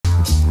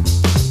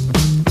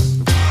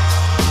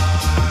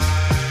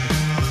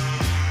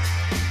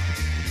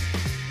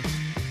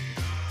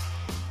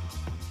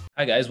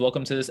Hi, guys.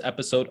 Welcome to this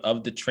episode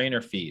of the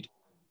Trainer Feed.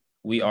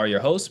 We are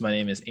your hosts. My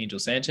name is Angel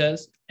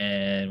Sanchez,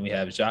 and we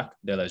have Jacques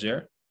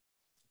Delagere.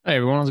 Hey,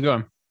 everyone, how's it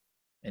going?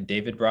 And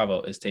David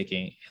Bravo is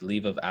taking a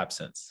leave of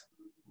absence.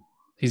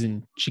 He's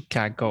in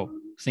Chicago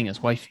seeing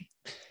his wifey.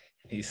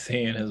 He's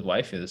seeing his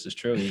wifey. This is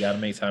true. You got to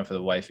make time for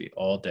the wifey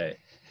all day.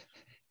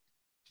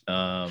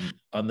 On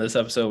this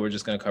episode, we're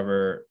just going to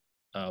cover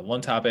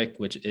one topic,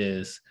 which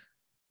is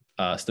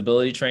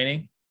stability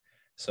training.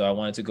 So I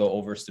wanted to go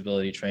over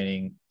stability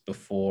training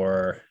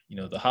before,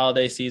 the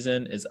holiday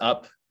season is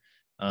up.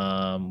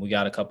 We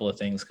got a couple of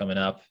things coming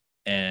up,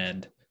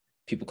 and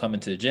people come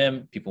into the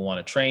gym, people want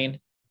to train,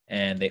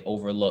 and they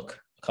overlook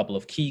a couple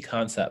of key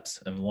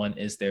concepts. And one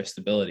is their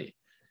stability.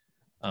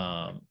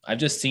 I've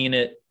just seen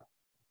it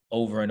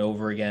over and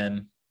over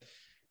again,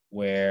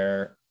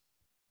 where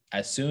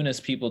as soon as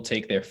people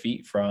take their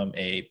feet from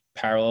a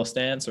parallel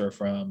stance or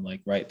from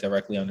like right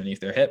directly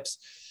underneath their hips,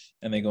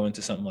 and they go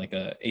into something like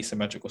a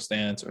asymmetrical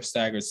stance or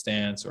staggered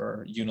stance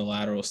or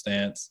unilateral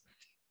stance,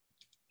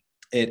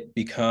 it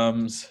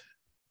becomes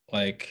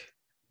like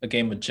a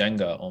game of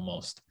Jenga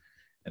almost,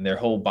 and their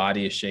whole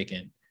body is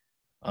shaken.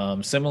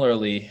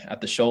 Similarly,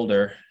 at the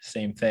shoulder,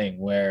 same thing,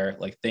 where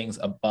like things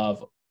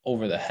above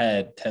over the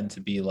head tend to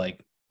be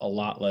like a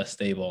lot less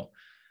stable.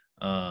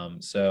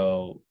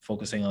 So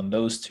focusing on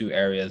those two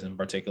areas in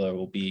particular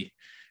will be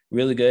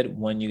really good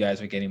when you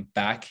guys are getting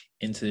back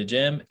into the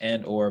gym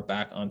and or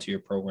back onto your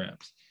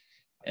programs.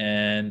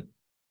 And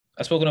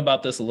I've spoken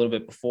about this a little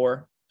bit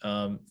before.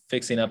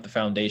 Fixing up the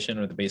foundation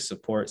or the base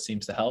support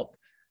seems to help,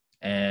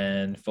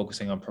 and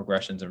focusing on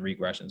progressions and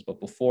regressions. But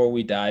before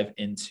we dive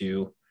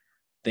into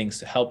things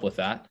to help with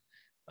that,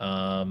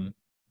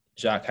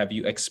 Jacques, have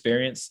you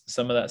experienced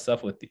some of that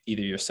stuff with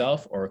either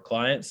yourself or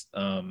clients,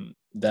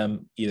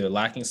 them either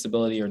lacking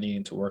stability or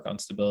needing to work on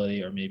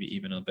stability, or maybe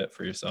even a bit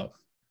for yourself?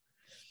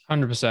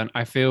 100%.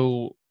 I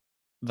feel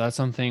that's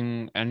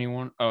something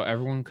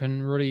everyone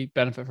can really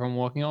benefit from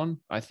working on.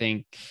 I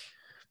think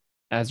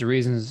as the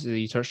reasons that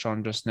you touched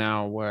on just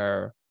now,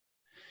 where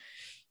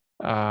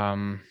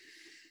I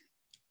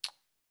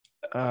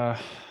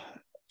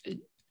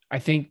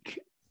think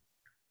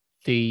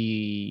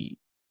the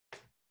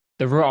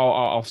route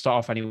I'll start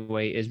off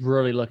anyway is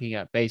really looking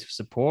at base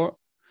support,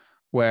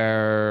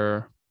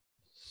 where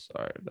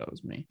sorry, that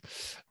was me.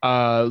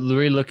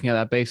 Really looking at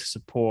that base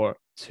support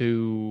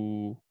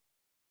to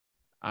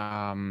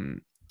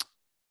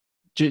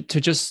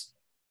just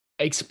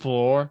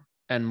explore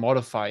and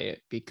modify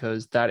it,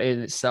 because that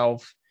in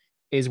itself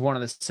is one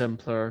of the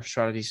simpler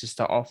strategies to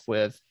start off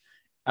with,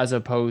 as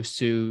opposed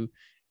to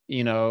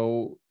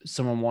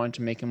someone wanting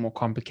to make it more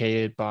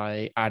complicated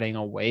by adding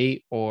a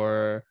weight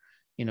or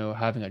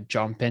having a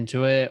jump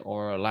into it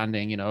or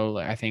landing.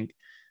 I think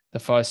the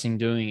first thing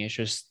doing is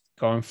just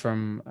going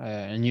from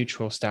a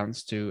neutral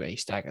stance to a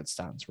staggered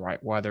stance,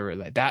 right? Whether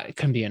like that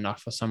can be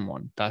enough for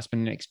someone. That's been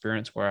an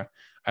experience where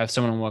I have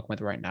someone I'm working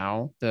with right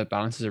now. The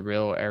balance is a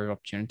real area of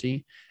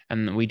opportunity.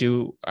 And we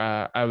do,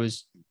 I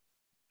was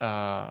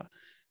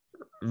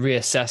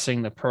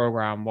reassessing the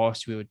program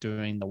whilst we were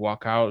doing the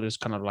workout, just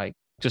kind of like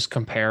just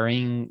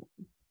comparing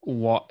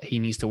what he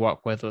needs to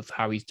work with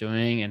how he's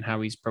doing and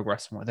how he's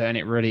progressing with it. And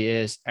it really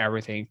is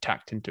everything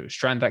tacked into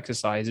strength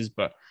exercises,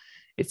 but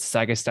it's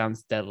stagger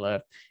stance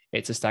deadlift,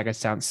 it's a stagger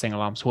stance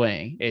single arm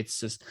swing. It's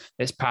just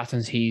there's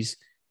patterns he's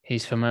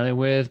familiar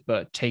with,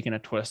 but taking a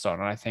twist on.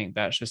 And I think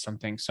that's just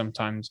something,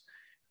 sometimes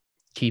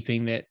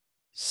keeping it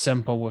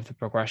simple with the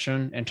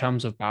progression. In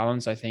terms of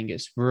balance, I think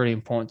it's really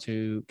important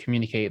to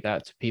communicate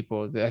that to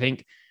people. I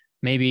think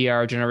maybe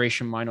our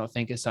generation might not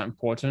think it's that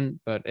important,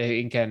 but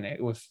again,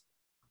 with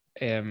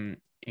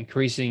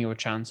increasing your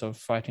chance of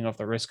fighting off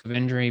the risk of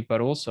injury,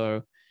 but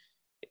also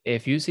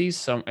if you see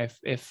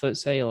if let's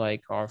say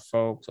like our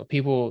folks or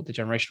people, the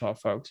generation of our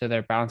folks, so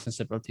their balance and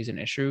stability is an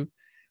issue,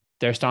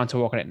 they're starting to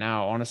work on it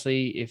now.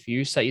 Honestly, if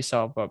you set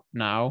yourself up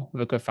now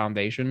with a good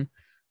foundation,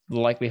 the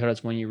likelihood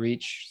is when you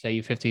reach, say,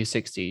 your 50s,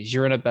 60s,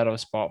 you're in a better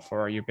spot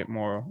for you're a bit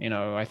more,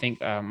 I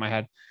think I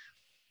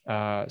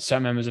had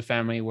some members of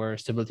family where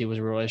stability was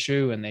a real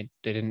issue, and they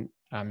didn't,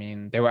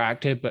 they were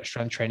active, but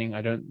strength training,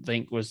 I don't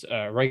think was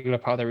a regular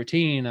part of their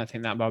routine. I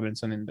think that might have been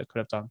something that could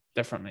have done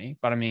differently.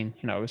 But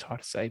it's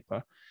hard to say.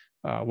 But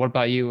what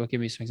about you? Give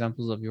me some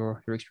examples of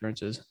your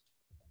experiences.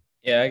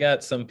 Yeah, I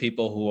got some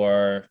people who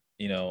are,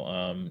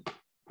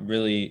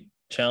 really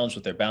challenged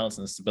with their balance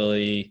and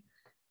stability.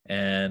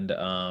 And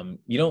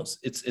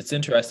it's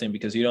interesting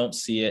because you don't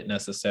see it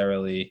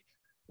necessarily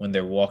when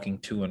they're walking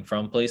to and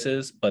from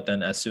places, but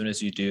then as soon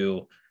as you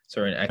do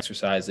certain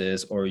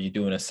exercises or you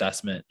do an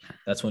assessment,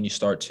 that's when you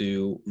start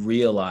to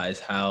realize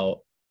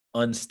how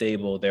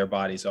unstable their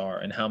bodies are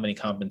and how many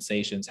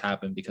compensations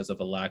happen because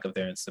of a lack of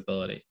their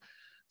instability.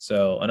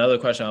 So another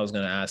question I was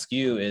going to ask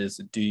you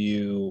is,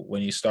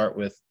 when you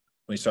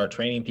start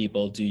training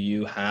people, do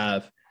you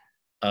have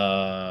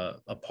a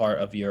part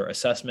of your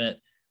assessment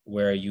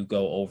where you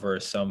go over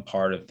some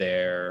part of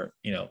their,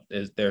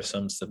 is there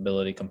some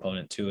stability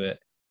component to it?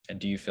 And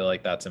do you feel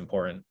like that's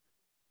important?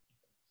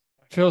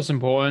 I feel it's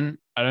important.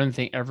 I don't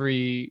think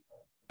every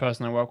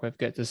person I work with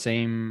get the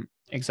same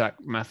exact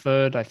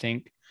method. I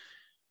think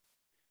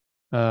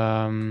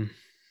it's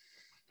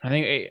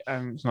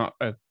not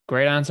a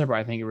great answer, but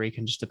I think it really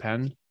can just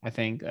depend. I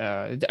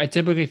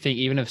typically think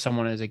even if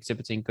someone is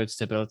exhibiting good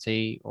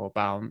stability or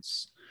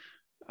balance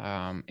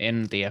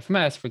in the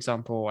FMS, for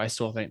example, I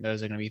still think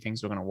those are going to be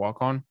things we're going to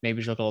work on. Maybe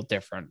just look a little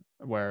different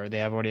where they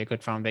have already a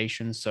good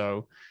foundation.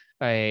 So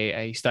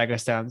a stagger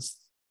stance,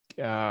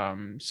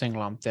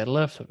 single arm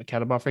deadlift with a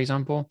kettlebell, for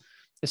example,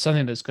 it's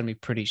something that's going to be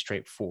pretty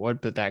straightforward,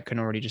 but that can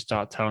already just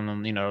start telling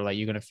them, like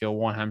you're going to feel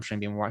one hamstring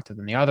being more active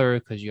than the other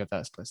because you have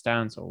that split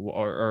stance,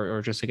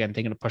 or just again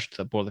taking a push to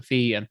the ball of the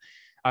feet. And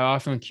I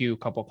often cue a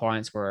couple of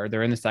clients where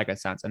they're in the staggered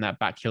stance and that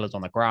back heel is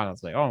on the ground. I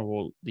was like, oh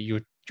well,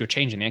 you're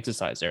changing the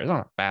exercise there. It's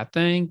not a bad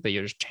thing, but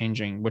you're just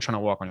changing. We're trying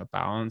to work on your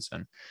balance,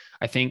 and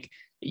I think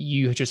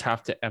you just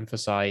have to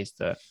emphasize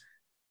that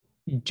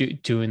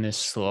doing this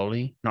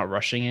slowly, not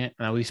rushing it.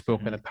 And we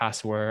spoke in the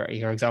past where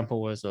your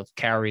example was of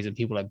carries and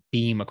people like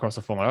beam across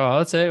the floor. Like, oh,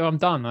 that's it. I'm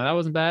done. Like, that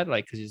wasn't bad.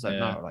 Like, cause he's like,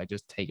 no, like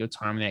just take your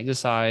time in the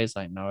exercise.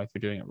 Like, no, if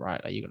you're doing it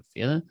right, like you're going to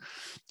feel it.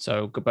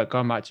 So, but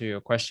going back to your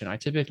question, I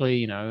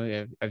typically,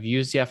 I've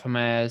used the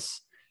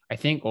FMS. I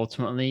think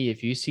ultimately,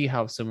 if you see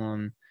how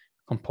someone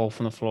can pull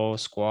from the floor,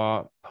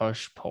 squat,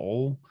 push,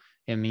 pull,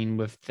 I mean,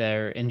 with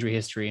their injury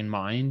history in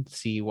mind,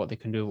 see what they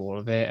can do with all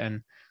of it.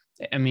 And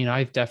I mean,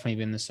 I've definitely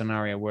been in the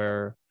scenario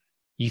where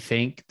you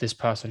think this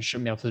person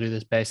shouldn't be able to do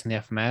this based on the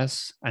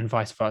FMS and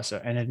vice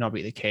versa, and it not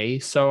be the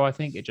case. So I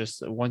think it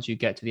just, once you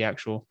get to the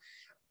actual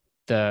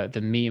the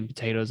meat and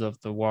potatoes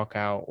of the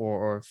workout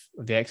or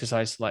the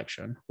exercise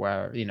selection,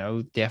 where the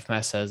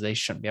FMS says they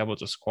shouldn't be able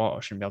to squat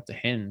or shouldn't be able to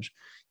hinge,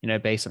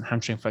 based on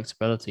hamstring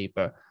flexibility.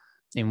 But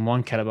in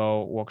one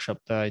kettlebell workshop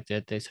that I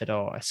did, they said,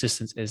 "Oh,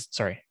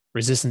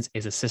 resistance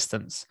is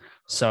assistance."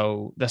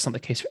 So that's not the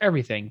case for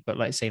everything. But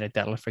let's say in a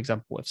deadlift, for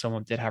example, if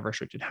someone did have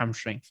restricted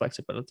hamstring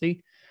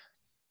flexibility,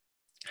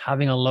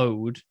 having a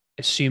load,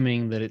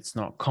 assuming that it's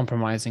not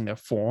compromising their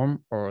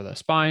form or their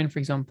spine, for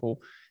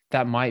example,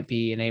 that might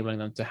be enabling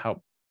them to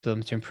help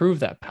them to improve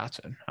that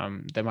pattern.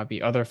 There might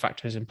be other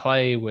factors in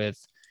play with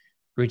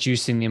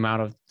reducing the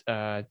amount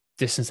of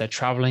distance they're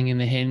traveling in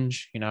the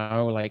hinge,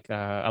 like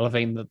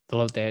elevating the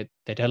load they're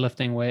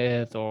deadlifting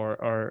with,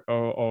 or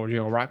doing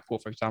a rack pull,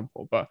 for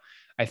example. But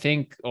I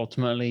think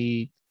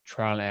ultimately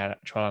trial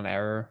and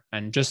error,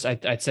 and just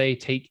I'd say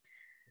take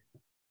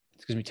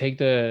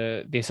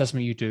the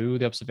assessment you do,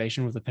 the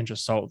observation with a pinch of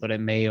salt that it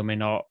may or may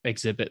not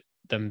exhibit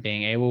them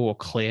being able or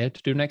clear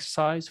to do an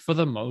exercise. For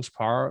the most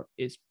part,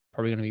 it's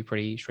probably going to be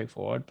pretty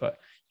straightforward, but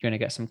you're going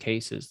to get some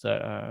cases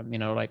that,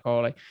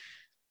 like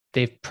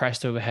they've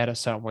pressed overhead a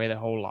certain way their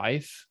whole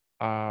life,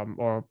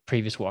 or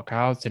previous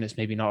workouts, and it's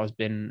maybe not as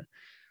been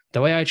the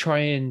way I try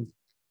and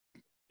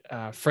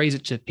phrase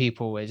it to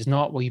people is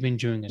not what you've been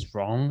doing is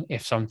wrong.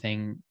 If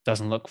something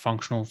doesn't look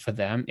functional for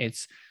them,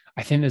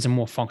 I think there's a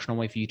more functional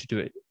way for you to do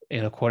it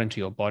according to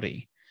your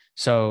body.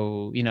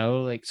 So,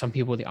 like some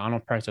people, the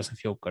Arnold press doesn't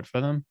feel good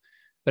for them,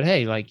 but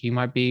hey, like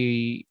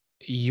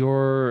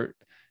your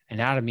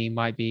anatomy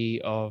might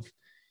be of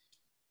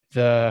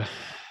the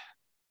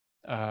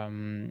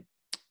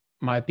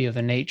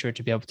nature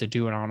to be able to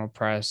do an Arnold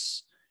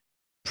press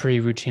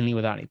pretty routinely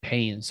without any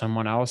pain.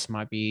 Someone else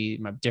might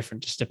be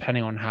different, just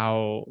depending on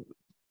how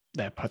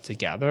they're put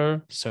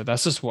together. So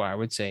that's just what I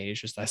would say. It's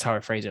just that's how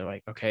I phrase it.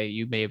 Like, okay,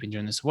 you may have been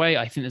doing this way.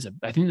 I think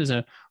there's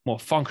a more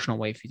functional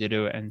way for you to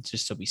do it and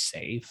just to be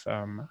safe.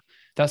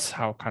 That's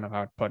how kind of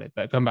how I'd put it.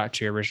 But going back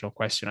to your original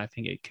question, I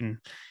think it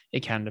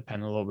can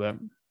depend a little bit.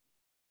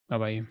 How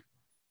about you?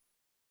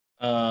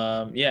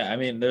 Yeah, I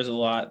mean, there's a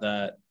lot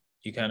that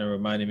you kind of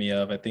reminded me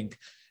of. I think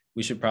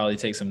we should probably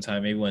take some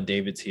time, maybe when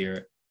David's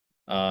here,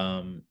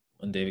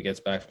 when David gets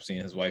back from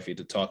seeing his wifey,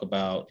 to talk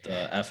about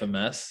the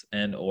FMS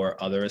and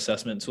or other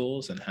assessment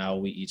tools and how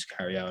we each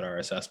carry out our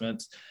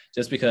assessments.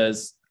 Just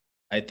because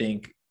I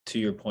think, to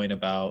your point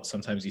about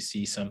sometimes you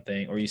see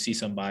something or you see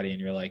somebody and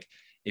you're like,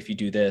 if you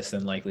do this,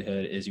 then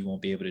likelihood is you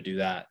won't be able to do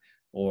that,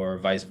 or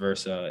vice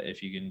versa.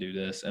 If you can do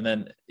this, and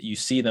then you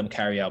see them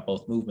carry out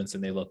both movements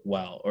and they look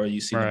well, or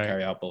you see them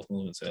carry out both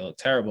movements and they look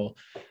terrible.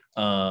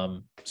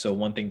 So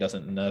one thing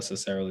doesn't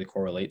necessarily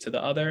correlate to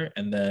the other.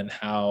 And then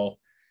how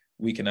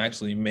we can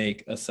actually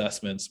make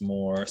assessments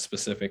more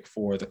specific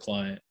for the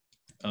client.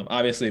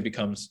 Obviously, it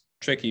becomes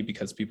tricky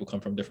because people come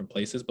from different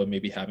places, but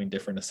maybe having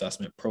different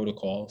assessment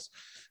protocols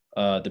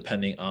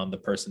depending on the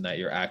person that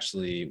you're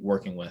actually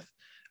working with.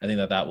 I think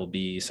that will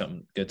be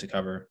something good to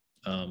cover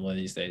one of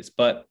these days.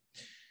 But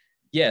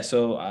yeah,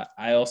 so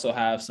I also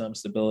have some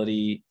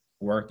stability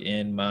work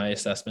in my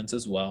assessments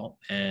as well.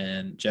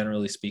 And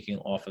generally speaking,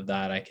 off of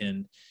that, I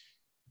can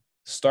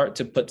start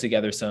to put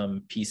together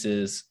some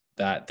pieces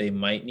that they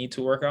might need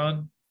to work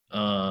on.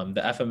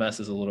 The FMS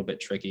is a little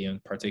bit tricky in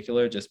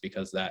particular, just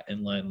because that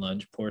inline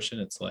lunge portion,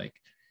 it's like,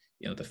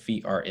 the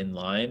feet are in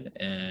line.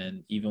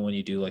 And even when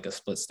you do like a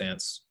split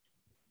stance,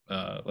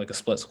 like a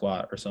split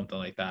squat or something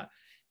like that,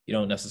 you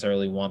don't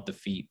necessarily want the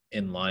feet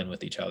in line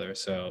with each other.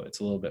 So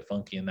it's a little bit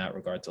funky in that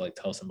regard to like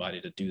tell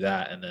somebody to do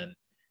that and then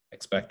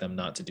expect them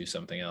not to do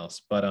something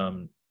else. But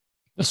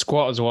The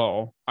squat as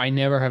well. I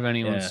never have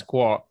anyone Yeah.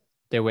 squat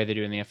the way they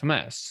do in the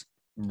FMS.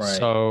 Right.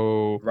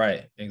 So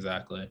Right.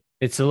 Exactly.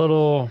 it's a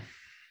little,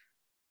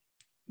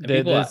 And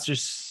people, there's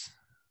just,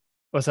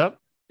 what's up?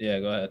 yeah,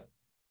 go ahead.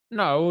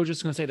 No, I was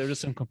just going to say there's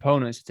just some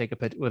components to take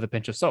with a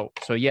pinch of salt.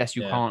 So yes,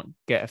 you Yeah. can't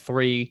get a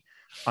 3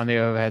 on the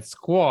overhead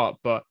squat,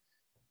 but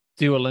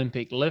do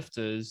Olympic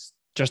lifters,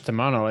 just to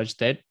my knowledge,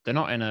 they're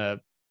not in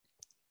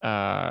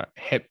a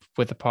hip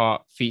width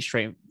apart, feet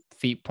straight,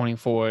 feet pointing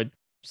forward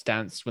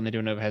stance when they do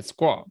an overhead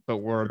squat, but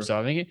we're True.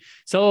 observing it.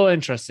 It's a little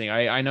interesting.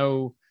 I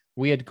know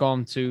we had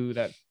gone to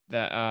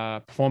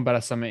that Perform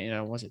Better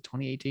Summit, was it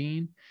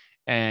 2018?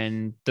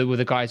 And with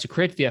the guys who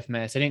created the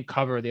FMS, they didn't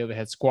cover the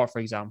overhead squat, for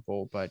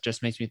example, but it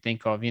just makes me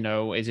think of,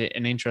 is it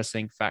an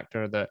interesting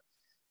factor that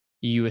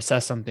you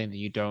assess something that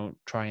you don't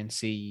try and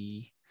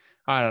see?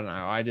 I don't know.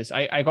 I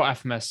got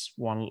FMS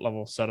 1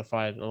 level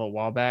certified a little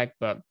while back,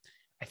 but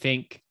I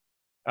think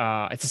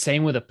it's the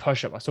same with a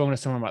push-up. I was talking to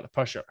someone about the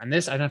push-up, and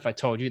this, I don't know if I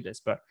told you this,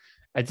 but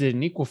I did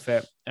an equal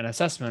fit an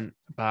assessment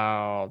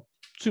about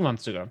 2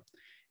 months ago,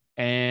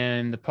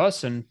 and the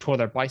person tore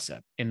their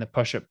bicep in the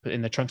push-up,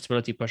 in the trunk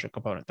stability push-up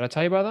component. Did I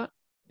tell you about that?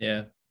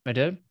 Yeah. I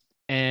did,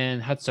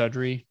 and had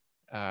surgery.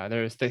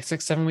 There's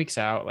 6-7 weeks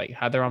out, like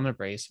had their on their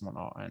brace and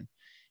whatnot, and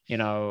you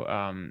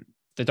know,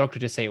 the doctor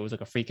did say it was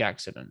like a freak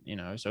accident,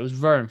 so it was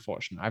very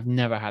unfortunate. I've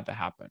never had that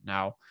happen.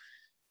 Now,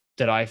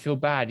 did I feel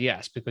bad?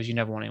 Yes, because you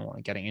never want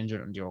anyone getting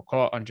injured under your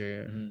car,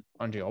 under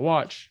your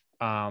watch.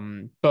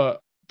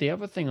 But the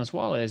other thing as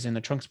well is in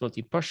the trunk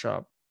stability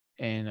push-up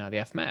in the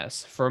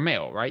FMS for a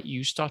male, right?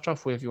 You start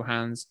off with your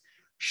hands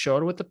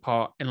shoulder width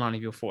apart in line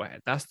with your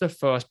forehead. That's the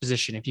first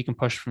position. If you can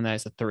push from there,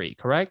 it's a 3,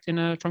 correct? In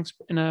a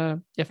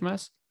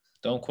FMS.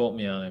 Don't quote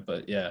me on it,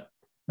 but yeah.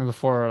 And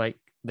before like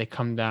they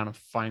come down and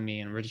find me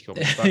and ridicule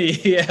me.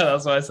 But Yeah,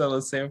 that's why I said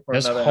let's save for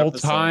this another whole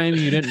episode. time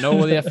you didn't know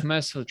what the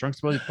FMS or the trunk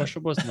stability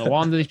push-up was. No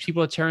wonder these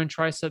people are tearing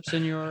triceps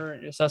in your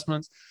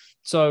assessments.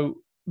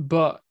 So,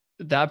 but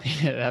that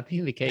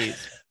being the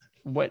case,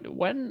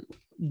 when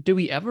do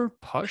we ever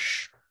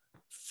push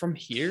from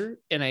here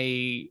in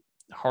a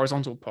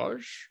horizontal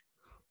push?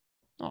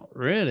 Not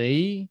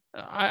really.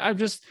 I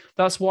just,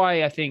 that's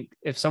why I think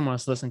if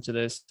someone's listening to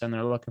this and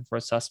they're looking for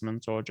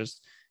assessments, or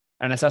just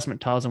an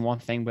assessment tells them one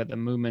thing, but the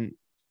movement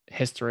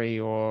history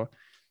or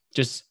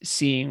just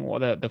seeing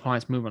what the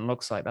client's movement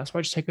looks like, that's why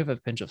I just take it with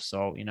a pinch of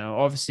salt.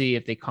 Obviously,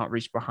 if they can't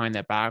reach behind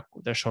their back,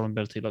 their shoulder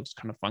mobility looks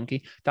kind of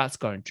funky, that's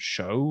going to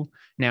show.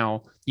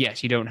 Now,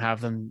 yes, you don't have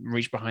them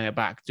reach behind their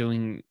back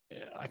doing,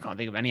 I can't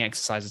think of any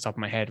exercise at the top of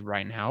my head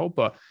right now,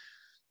 but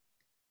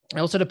it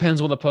also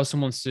depends what the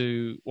person wants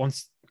to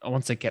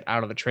get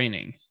out of the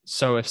training.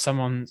 So if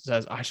someone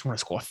says, I just want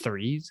to score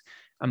 3s,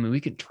 I mean,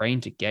 we can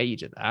train to get you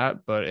to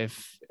that, but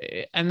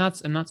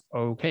that's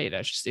okay.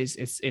 That's just,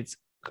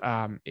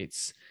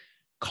 it's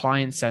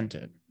client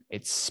centered.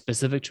 It's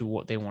specific to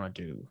what they want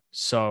to do.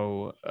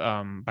 So,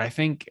 but I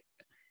think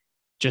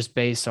just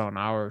based on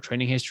our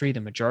training history,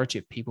 the majority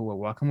of people we're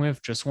working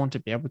with just want to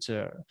be able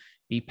to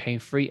be pain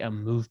free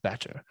and move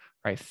better,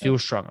 right? Feel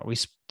stronger.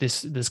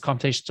 This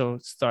competition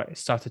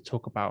start to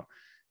talk about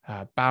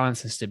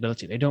balance and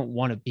stability. They don't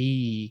want to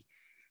be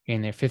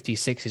in their 50s,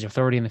 60s, or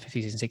 30 in the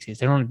 50s and 60s.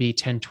 They don't want to be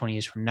 10, 20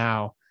 years from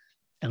now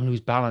and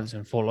lose balance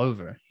and fall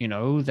over.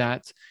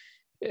 That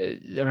I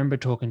remember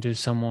talking to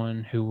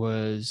someone who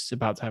was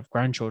about to have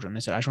grandchildren. They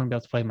said, I just want to be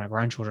able to play with my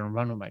grandchildren and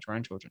run with my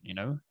grandchildren,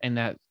 and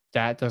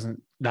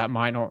that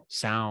might not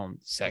sound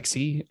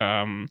sexy,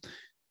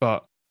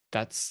 but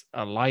that's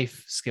a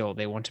life skill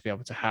they want to be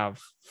able to have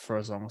for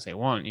as long as they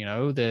want.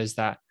 There's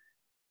that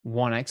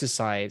one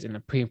exercise in the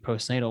pre and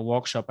postnatal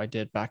workshop I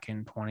did back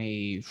in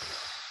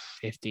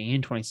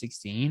 2015,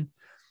 2016,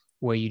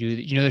 where you do,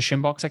 the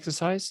shin box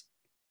exercise.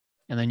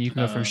 And then you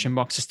can go from shin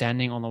box to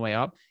standing on the way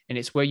up. And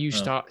it's where you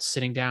start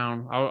sitting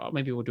down.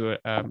 Maybe we'll do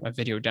a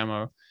video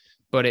demo,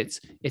 but it's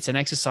an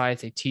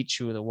exercise they teach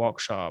you at the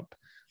workshop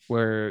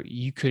where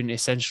you can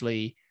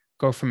essentially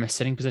go from a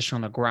sitting position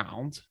on the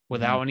ground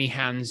without any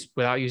hands,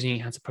 without using any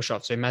hands to push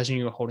off. So imagine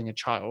you're holding a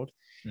child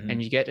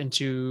and you get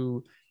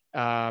into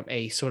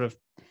you sort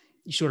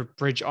of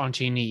bridge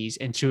onto your knees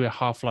into a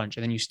half lunge,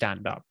 and then you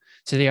stand up.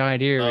 So the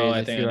idea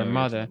is, if you're a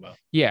mother,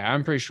 yeah,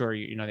 I'm pretty sure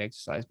you know the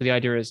exercise, but the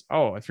idea is,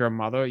 if you're a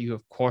mother, you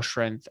have core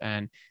strength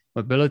and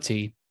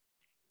mobility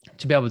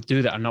to be able to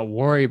do that and not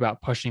worry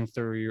about pushing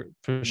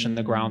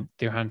the ground,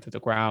 your hand through the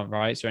ground,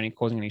 right? So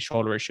causing any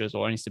shoulder issues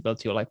or any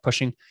stability, or like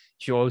pushing,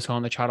 if you're always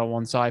on the child on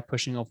one side,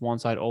 pushing off one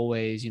side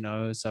always,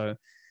 so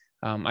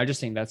I just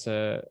think that's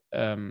a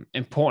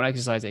important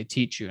exercise they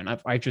teach you, and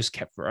I just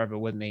kept forever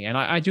with me. And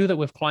I do that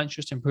with clients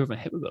just to improve my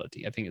hip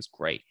mobility. I think it's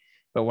great.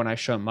 But when I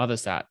show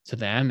mothers that to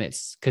them,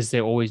 it's because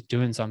they're always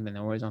doing something.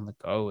 They're always on the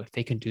go. If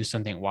they can do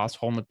something whilst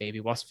holding the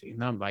baby, whilst feeding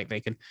them, like they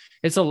can,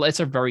 it's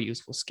a very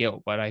useful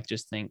skill. But I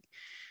just think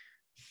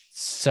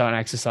certain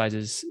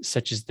exercises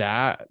such as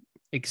that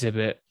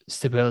exhibit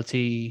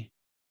stability.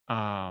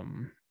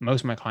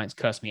 Most of my clients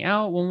curse me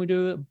out when we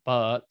do it,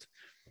 but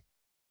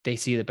they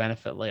see the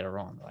benefit later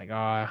on. Like,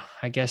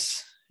 I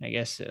guess I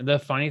guess the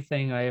funny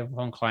thing, I have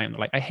one client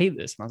like, I hate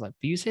this, and I was like,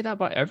 do you say that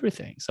about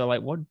everything? So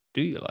like, what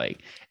do you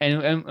like?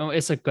 And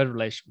it's a good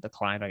relation with the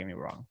client, don't get me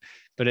wrong,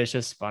 but it's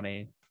just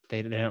funny.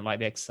 They don't like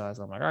the exercise.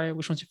 I'm like, all right,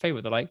 which one's your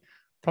favorite? They're like,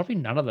 probably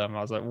none of them.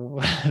 I was like,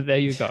 well, there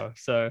you go.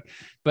 So,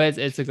 but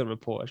it's a good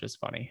report. It's just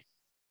funny.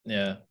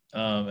 Yeah.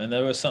 And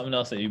there was something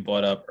else that you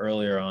brought up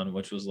earlier on,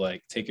 which was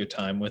like take your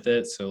time with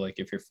it. So like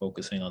if you're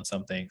focusing on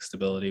something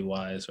stability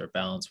wise or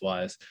balance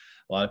wise,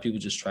 a lot of people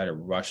just try to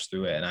rush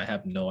through it. And I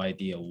have no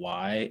idea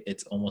why.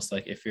 It's almost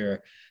like if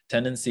your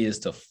tendency is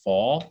to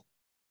fall,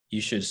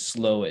 you should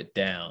slow it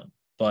down.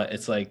 But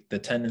it's like the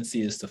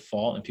tendency is to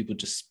fall and people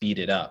just speed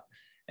it up.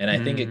 And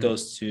I think it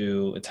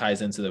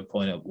ties into the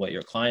point of what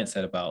your client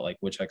said about like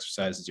which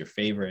exercise is your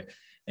favorite.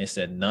 And they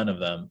said none of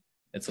them.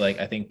 It's like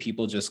I think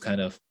people just kind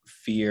of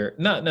fear,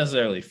 not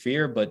necessarily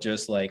fear, but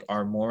just like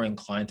are more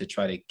inclined to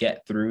try to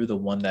get through the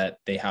one that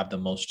they have the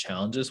most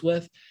challenges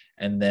with,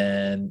 and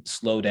then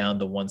slow down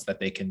the ones that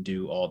they can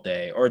do all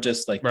day, or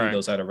just like do Right.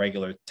 those at a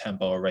regular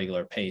tempo or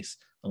regular pace,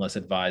 unless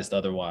advised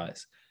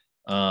otherwise.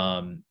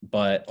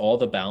 But all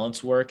the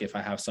balance work, if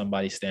I have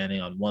somebody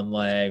standing on one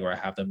leg or I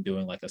have them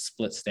doing like a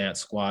split stance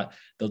squat,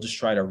 they'll just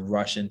try to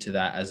rush into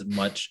that as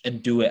much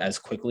and do it as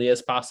quickly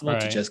as possible to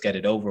Right. just get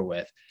it over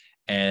with.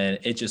 And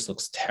it just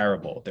looks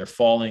terrible. They're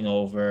falling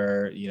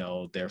over, you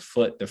know, their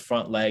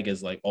front leg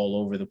is like all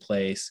over the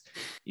place,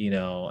 you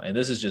know, and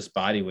this is just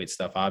body weight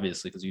stuff,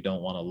 obviously, because you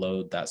don't want to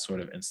load that sort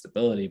of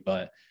instability.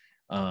 But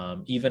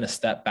even a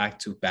step back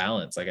to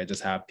balance, like I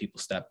just have people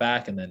step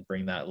back and then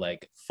bring that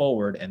leg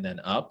forward and then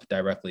up,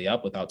 directly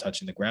up without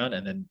touching the ground,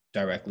 and then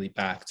directly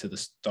back to the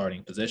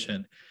starting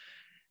position.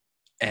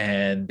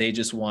 And they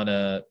just want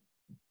to,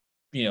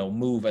 you know,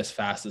 move as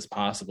fast as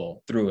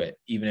possible through it,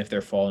 even if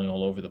they're falling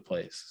all over the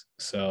place.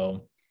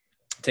 So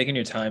taking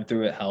your time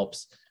through it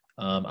helps.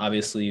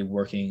 Obviously,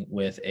 working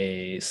with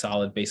a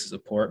solid base of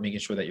support, making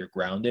sure that you're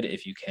grounded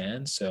if you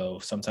can. So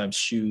sometimes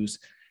shoes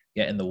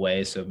get in the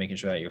way. So making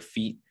sure that your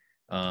feet,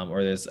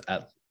 or there's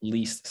at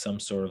least some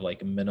sort of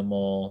like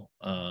minimal,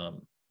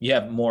 you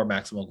have more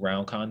maximal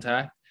ground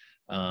contact.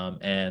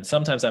 And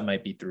sometimes that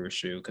might be through a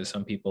shoe, because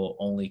some people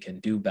only can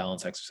do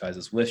balance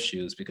exercises with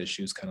shoes because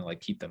shoes kind of like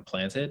keep them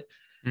planted,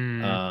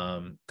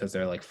 because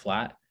they're like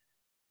flat.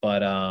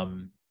 But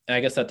and I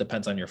guess that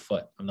depends on your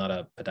foot. I'm not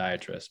a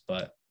podiatrist,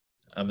 but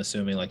I'm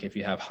assuming like if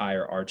you have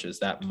higher arches,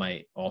 that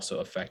might also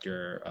affect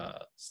your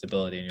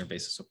stability and your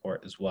base of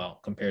support as well,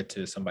 compared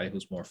to somebody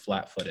who's more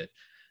flat-footed.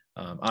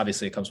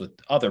 Obviously, it comes with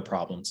other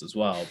problems as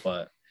well,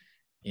 but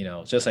you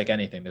know, just like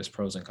anything, there's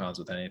pros and cons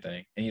with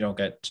anything, and you don't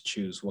get to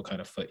choose what kind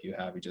of foot you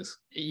have. You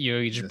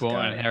just born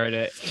got and inherit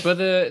it. But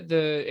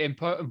the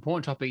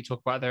important topic you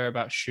talk about there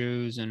about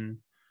shoes, and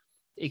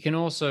it can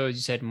also, as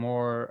you said,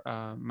 more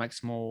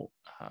maximal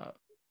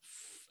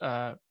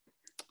uh,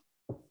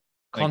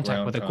 like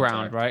contact with ground the ground,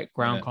 contact. right?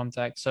 Ground Yeah.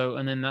 contact. So,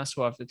 and then that's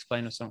what I've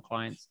explained to some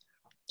clients,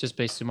 just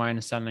based on my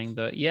understanding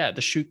that, yeah,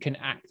 the shoe can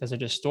act as a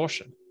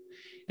distortion.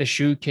 The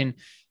shoe can,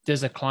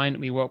 there's a client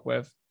we work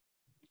with.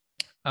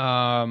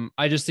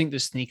 I just think the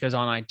sneakers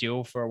aren't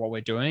ideal for what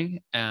we're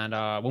doing. And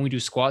when we do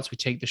squats, we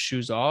take the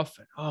shoes off.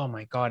 And, oh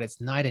my God, it's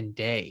night and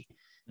day.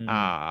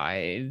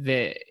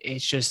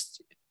 It's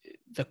just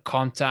the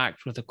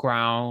contact with the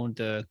ground,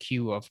 the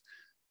cue of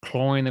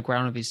clawing the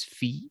ground with his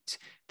feet.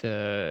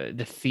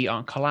 The feet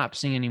aren't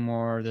collapsing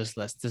anymore. There's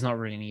not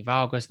really any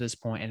valgus at this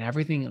point, and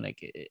everything like,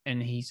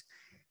 and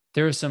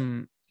there are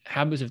some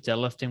habits of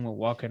deadlifting we're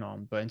working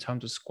on, but in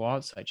terms of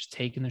squats, I just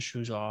taking the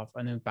shoes off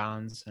and then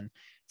balance. And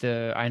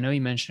I know you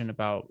mentioned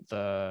about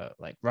the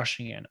like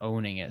rushing it and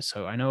owning it.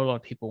 So I know a lot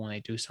of people, when they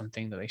do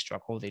something that they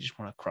struggle, they just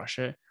want to crush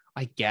it.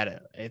 I get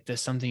it. If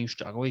there's something you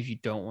struggle with, you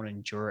don't want to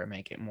endure it,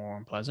 make it more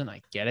unpleasant.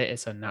 I get it.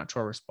 It's a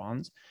natural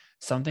response.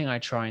 Something I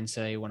try and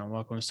say when I'm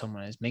working with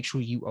someone is make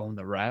sure you own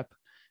the rep.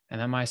 And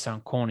that might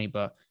sound corny,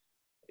 but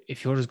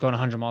if you're just going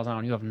 100 miles an hour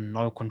and you have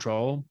no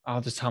control, I'll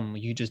just tell them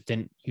you just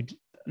didn't.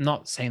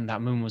 Not saying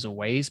that movement was a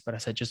waste, but I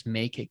said just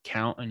make it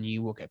count and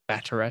you will get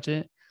better at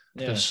it.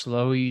 Yeah. The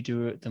slower you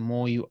do it, the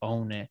more you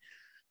own it,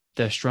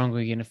 the stronger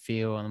you're going to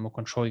feel and the more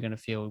control you're going to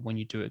feel when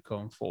you do it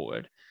going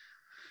forward.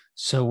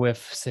 So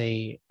with,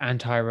 say,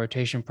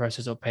 anti-rotation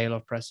presses or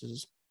payload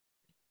presses,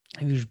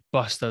 if you just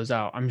bust those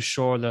out, I'm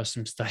sure there's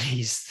some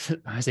studies,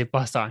 I say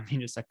bust out, I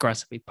mean just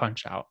aggressively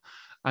punch out.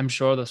 I'm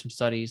sure there's some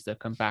studies that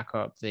can back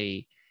up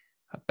the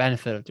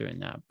benefit of doing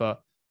that.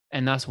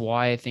 And that's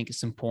why I think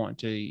it's important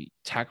to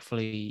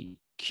tactfully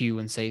cue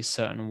and say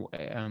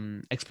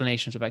certain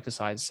explanations of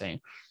exercise, saying,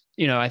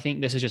 you know, I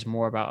think this is just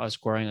more about us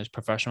growing as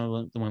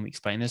professionals when we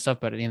explain this stuff.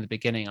 But at the end of the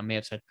beginning, I may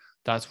have said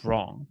that's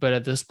wrong. But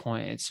at this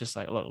point, it's just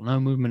like, look, no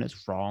movement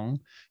is wrong.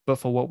 But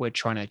for what we're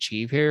trying to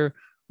achieve here,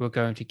 we're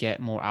going to get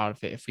more out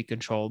of it if we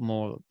control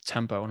more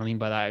tempo. And I mean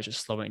by that is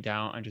just slowing it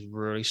down and just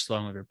really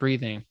slowing with your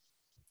breathing.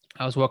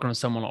 I was working with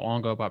someone not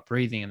long ago about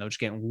breathing, and they were just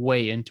getting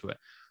way into it.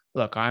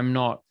 Look, I'm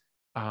not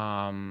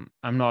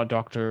a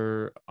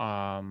doctor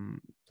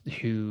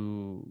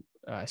who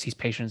sees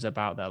patients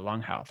about their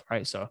lung health,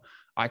 right? So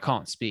I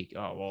can't speak,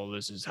 oh, well,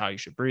 this is how you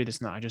should breathe.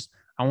 It's not.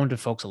 I wanted to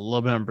focus a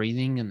little bit on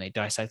breathing, and they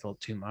dissect a little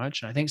too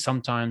much. And I think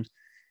sometimes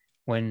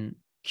when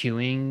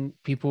cueing,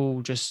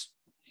 people just,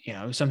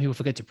 some people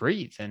forget to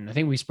breathe. And I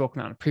think we've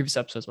spoken on previous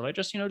episodes where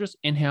just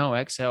inhale,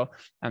 exhale.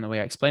 And the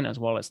way I explain it as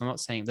well is I'm not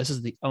saying this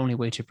is the only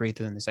way to breathe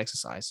within this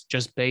exercise,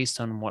 just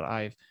based on what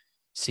I've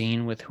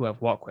seen with who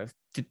I've worked with.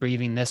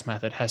 Breathing this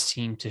method has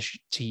seemed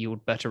to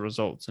yield better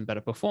results and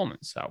better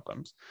performance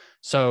outcomes.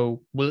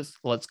 So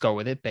let's go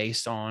with it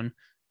based on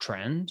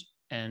trend.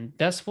 And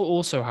that's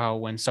also how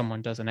when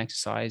someone does an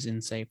exercise in,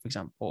 say, for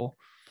example,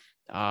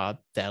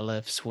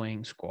 deadlift,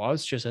 swing,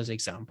 squats, just as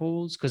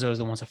examples, because those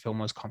are the ones I feel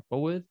most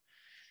comfortable with.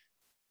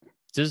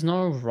 There's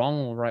no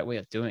wrong or right way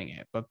of doing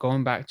it. But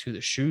going back to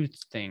the shoe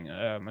thing,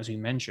 as we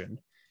mentioned,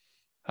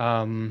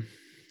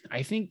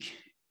 I think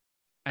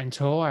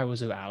until I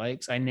was with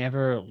Alex, I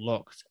never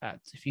looked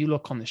at, if you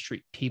look on the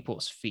street,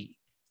 people's feet,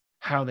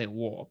 how they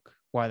walk,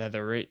 whether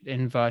they're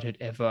inverted,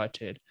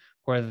 everted,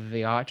 whether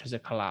the arches are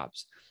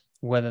collapsed,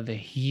 whether the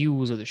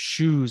heels or the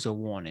shoes are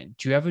worn in.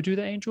 Do you ever do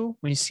that, Angel?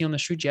 When you see on the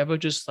street, do you ever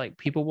just like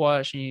people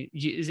watch? And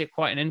is it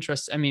quite an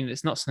interest? I mean,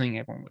 it's not something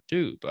everyone would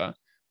do, but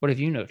what have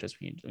you noticed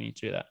when you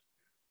do that?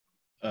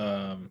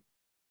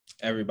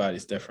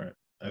 Everybody's different.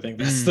 I think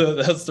that's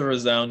the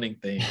resounding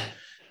theme.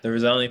 The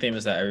resounding theme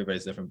is that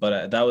everybody's different.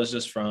 But that was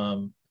just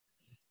from,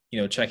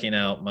 checking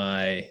out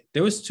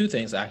there was two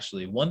things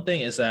actually. One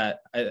thing is that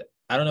I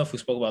don't know if we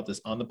spoke about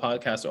this on the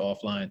podcast or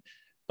offline,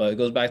 but it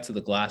goes back to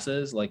the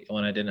glasses. Like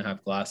when I didn't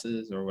have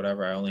glasses or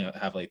whatever, I only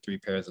have like 3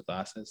 pairs of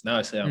glasses. Now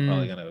I say I'm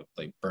probably gonna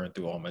like burn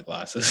through all my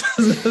glasses.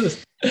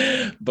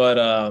 But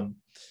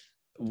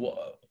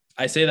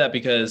I say that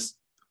because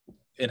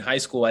in high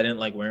school I didn't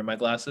like wearing my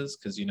glasses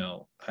because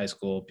high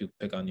school people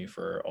pick on you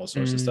for all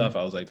sorts of stuff.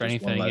 I was like,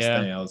 there's one less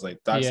thing. I was like,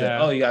 Doc said,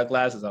 "Oh, you got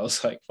glasses." I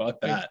was like,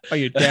 "Fuck that." Oh,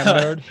 you damn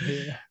nerd.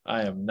 Yeah.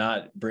 I am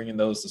not bringing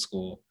those to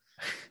school.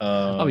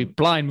 I'll be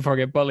blind before I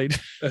get bullied.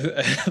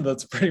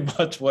 That's pretty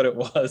much what it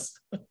was.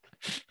 Like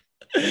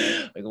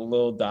a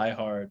little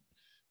diehard.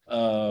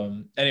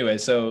 Anyway,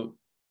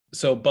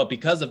 but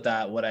because of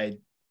that, what I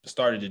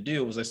started to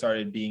do was I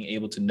started being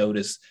able to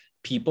notice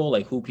people,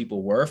 like who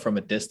people were from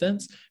a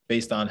distance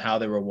based on how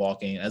they were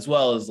walking, as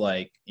well as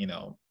like,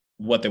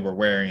 what they were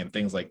wearing and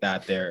things like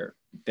that,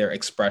 their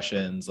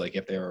expressions, like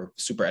if they were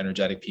super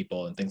energetic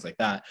people and things like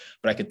that.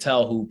 But I could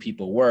tell who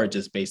people were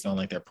just based on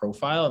like their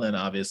profile, and then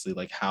obviously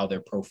like how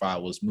their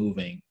profile was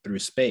moving through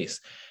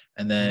space.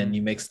 And then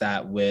you mix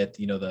that with,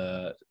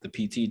 the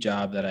PT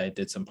job that I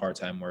did some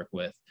part-time work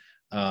with.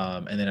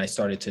 And then I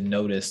started to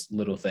notice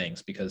little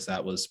things because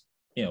that was,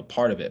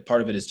 part of it.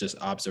 Part of it is just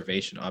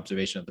observation of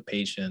the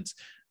patients,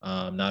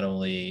 not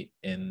only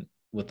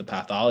with the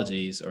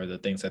pathologies or the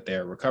things that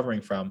they're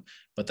recovering from,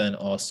 but then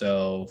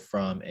also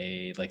from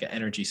an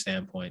energy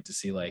standpoint to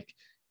see like,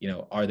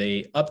 are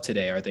they up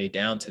today? Are they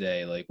down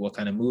today? Like what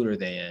kind of mood are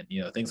they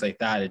in? Things like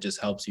that. It just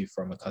helps you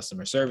from a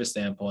customer service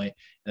standpoint.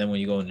 And then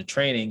when you go into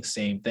training,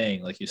 same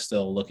thing, like you're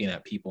still looking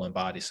at people and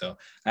body. So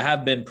I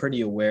have been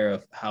pretty aware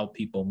of how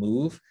people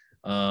move,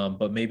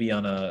 but maybe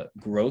on a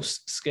gross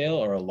scale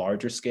or a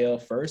larger scale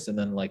first, and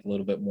then like a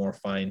little bit more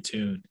fine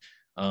tuned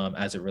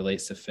as it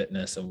relates to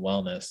fitness and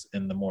wellness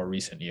in the more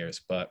recent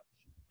years. But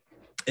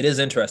it is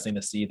interesting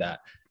to see that.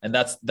 And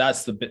that's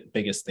the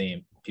biggest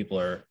theme. People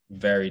are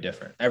very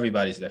different.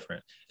 Everybody's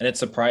different. And it's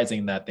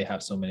surprising that they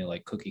have so many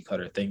like cookie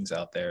cutter things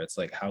out there. It's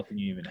like, how can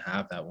you even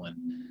have that when,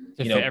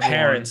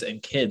 parents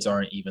and kids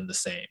aren't even the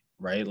same,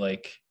 right?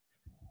 Like,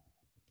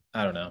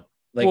 I don't know.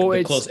 Like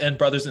the close and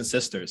brothers and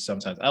sisters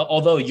sometimes,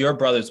 although your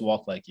brothers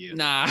walk like you.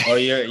 Nah. Or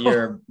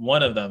you're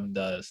one of them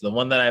does. The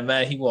one that I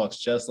met, he walks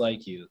just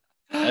like you.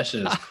 That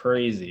shit is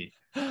crazy.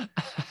 I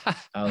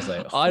was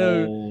like,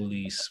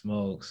 holy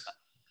smokes.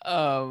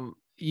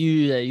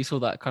 You saw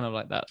that kind of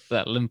like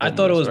that limp. I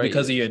thought it was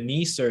because of your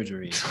knee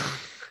surgery.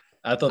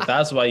 I thought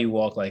that's why you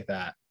walk like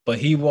that. But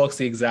he walks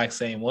the exact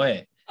same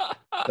way.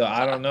 So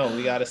I don't know.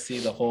 We got to see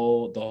the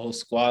whole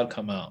squad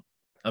come out.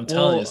 I'm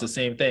telling you, it's the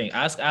same thing.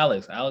 Ask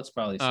Alex. Alex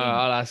probably seen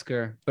I'll ask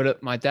her.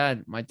 But my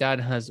dad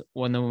has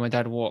when my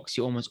dad walks,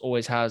 he almost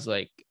always has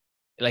like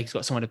he's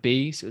got somewhere to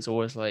be. So it's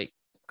always like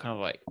kind of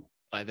like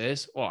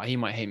this. Well, he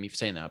might hate me for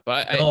saying that,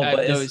 but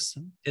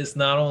it's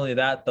not only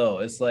that though.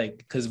 It's like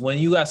because when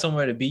you got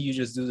somewhere to be, you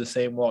just do the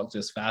same walk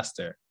just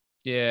faster.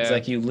 Yeah, it's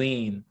like you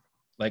lean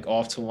like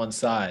off to one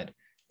side,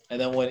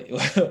 and then when you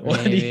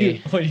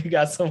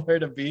got somewhere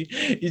to be,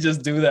 you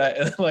just do that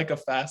in like a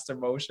faster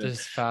motion.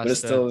 Just faster. But it's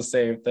still the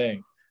same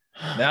thing.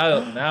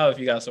 Now, if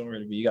you got somewhere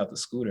to be, you got the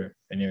scooter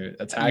and you're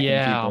attacking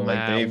people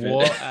like David.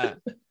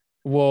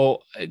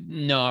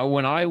 No,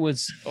 when I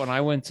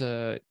went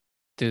to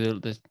do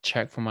the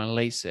check for my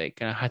LASIK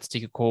and I had to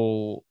take a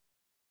call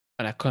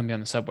and I couldn't be on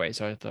the subway,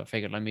 so I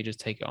figured let me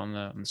just take it on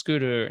the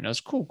scooter, and it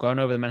was cool going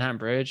over the Manhattan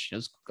Bridge. It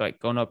was like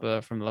going up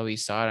from the Lower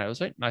East Side. It was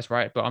like nice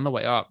ride, but on the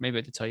way up, maybe I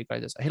had to tell you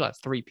guys this, I hit like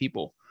 3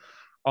 people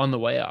on the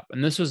way up,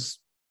 and this was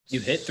you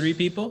hit 3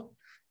 people.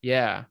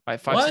 Yeah,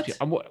 like 5, 6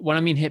 people. When I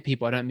mean hit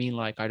people, I don't mean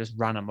like I just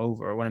ran them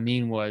over. What I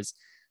mean was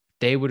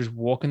they would just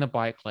walk in the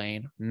bike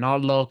lane,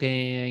 not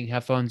looking,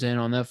 headphones in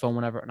on their phone,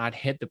 whatever, and I'd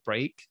hit the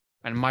brake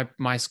And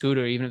my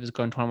scooter, even if it's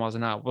going 20 miles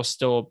an hour, will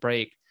still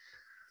brake.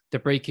 The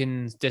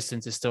braking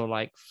distance is still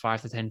like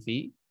 5 to 10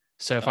 feet.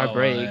 So if I Oh, wow,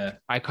 brake, yeah.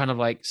 I kind of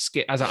like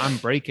skip as I'm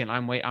braking.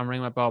 I'm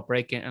ringing my bell,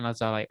 braking, and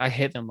as I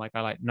hit them, like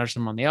I like nudge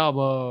them on the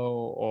elbow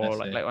or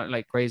That's it.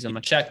 like graze them.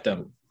 You checked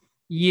them.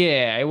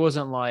 Yeah, it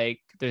wasn't like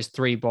there's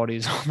 3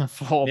 bodies on the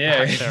floor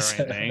Yeah. back there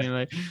or anything.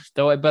 Like,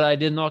 though, but I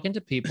did knock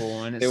into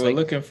people, and They it's were like,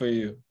 looking for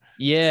you.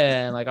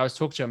 yeah, and like I was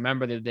talking to a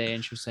member the other day,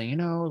 and she was saying,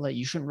 like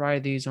you shouldn't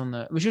ride these on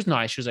the, which was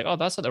nice. She was like, oh,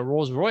 that's like the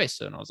Rolls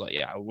Royce, and I was like,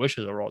 yeah, I wish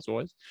it was a Rolls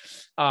Royce.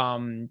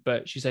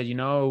 But she said,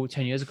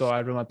 10 years ago,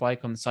 I rode my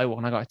bike on the sidewalk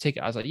and I got a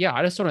ticket. I was like, yeah,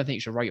 I just don't think you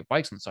should ride your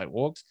bikes on the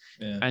sidewalks.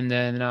 Yeah. And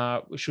then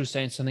she was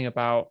saying something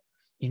about,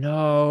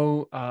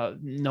 no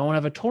one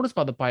ever told us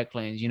about the bike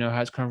lanes,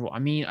 how it's kind of, I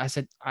mean, I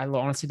said, I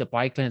honestly, the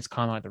bike lane is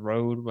kind of like the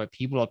road where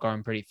people are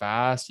going pretty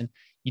fast and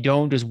you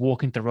don't just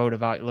walk into the road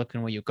without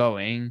looking where you're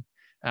going.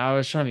 And I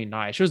was trying to be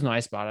nice. She was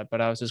nice about it, but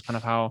I was just kind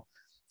of how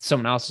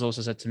someone else has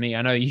also said to me,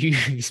 I know you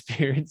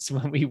experienced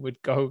when we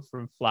would go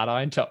from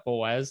Flatiron to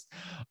West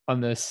on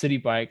the city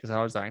bike, because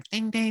I was like,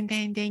 ding, ding,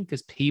 ding, ding,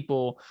 because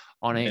people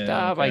on it,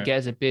 I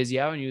guess, a busy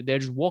avenue, they're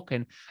just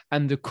walking.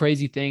 And the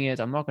crazy thing is,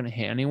 I'm not going to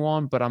hit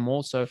anyone, but I'm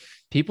also,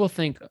 people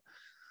think,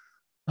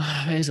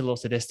 it's a little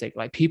sadistic.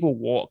 Like people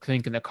walk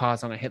thinking the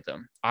car's not gonna hit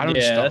them. I don't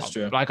Yeah, stop. that's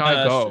true. Like No, I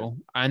that's true. go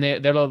and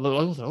they're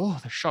like, oh,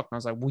 they're shocked. And I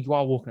was like, well, you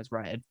are walking as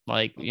red.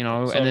 Like, and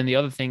then So the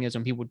other thing is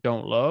when people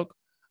don't look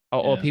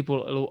or yeah.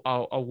 people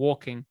are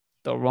walking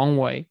the wrong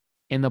way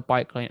in the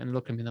bike lane and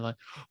look at me and they're like,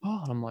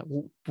 oh, and I'm like,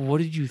 well, what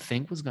did you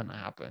think was gonna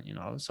happen?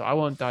 So I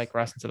won't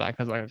digress into that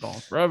because I could go on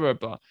forever,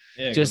 but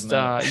Yeah, because just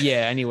now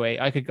anyway,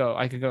 I could go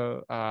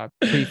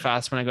pretty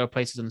fast when I go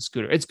places on the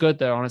scooter. It's good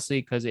though, honestly,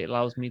 because it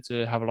allows me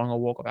to have a longer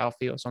walk of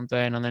Alfie or something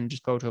and then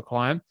just go to a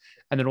climb.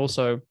 And then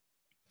also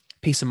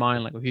peace of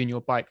mind, like with you and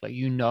your bike, like if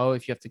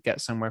you have to get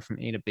somewhere from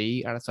A to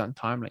B at a certain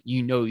time, like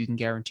you can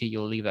guarantee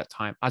you'll leave that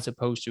time, as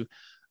opposed to,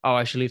 oh,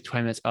 I should leave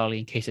 20 minutes early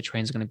in case the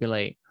train's going to be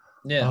late.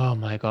 yeah. Oh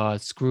my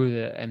God, screw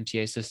the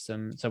MTA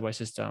system, subway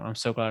system. I'm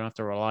so glad I don't have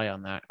to rely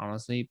on that,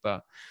 honestly.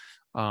 But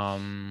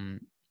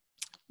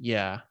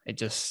yeah, it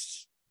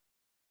just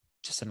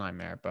a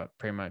nightmare, but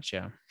pretty much,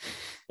 yeah.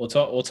 We'll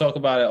talk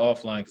about it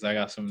offline because I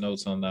got some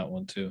notes on that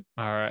one too.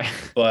 All right.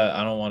 But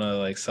I don't want to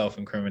like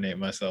self-incriminate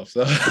myself.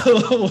 So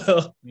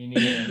Me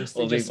neither. Just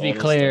we'll to be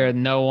clear,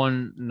 no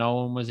one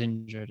was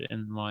injured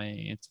in my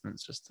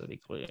incidents, just to be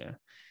clear.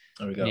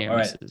 There we go. Near All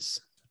right. misses.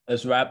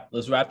 Let's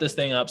wrap this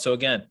thing up. So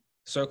again,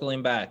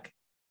 circling back,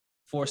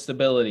 for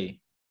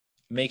stability,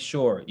 make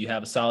sure you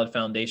have a solid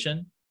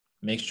foundation.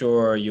 Make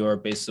sure your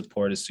base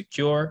support is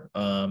secure,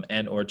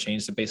 and or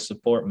change the base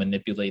support,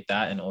 manipulate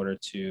that in order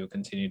to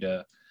continue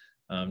to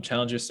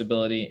challenge your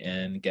stability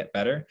and get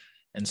better,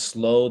 and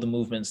slow the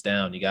movements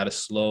down. You got to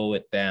slow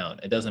it down.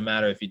 It doesn't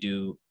matter if you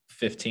do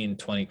 15,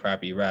 20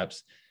 crappy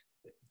reps,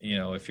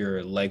 if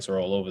your legs are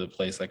all over the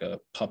place like a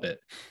puppet.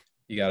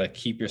 You got to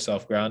keep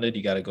yourself grounded.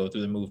 You got to go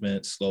through the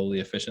movement slowly,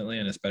 efficiently.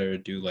 And it's better to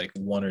do like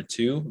 1 or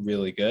 2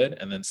 really good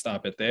and then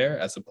stop it there,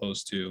 as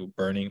opposed to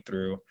burning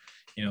through,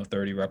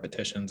 30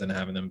 repetitions and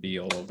having them be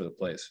all over the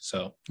place.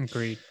 So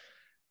agreed.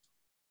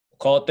 We'll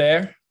call it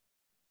there.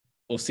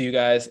 We'll see you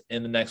guys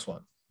in the next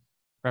one.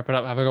 Wrap it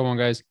up. Have a good one,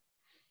 guys.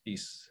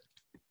 Peace.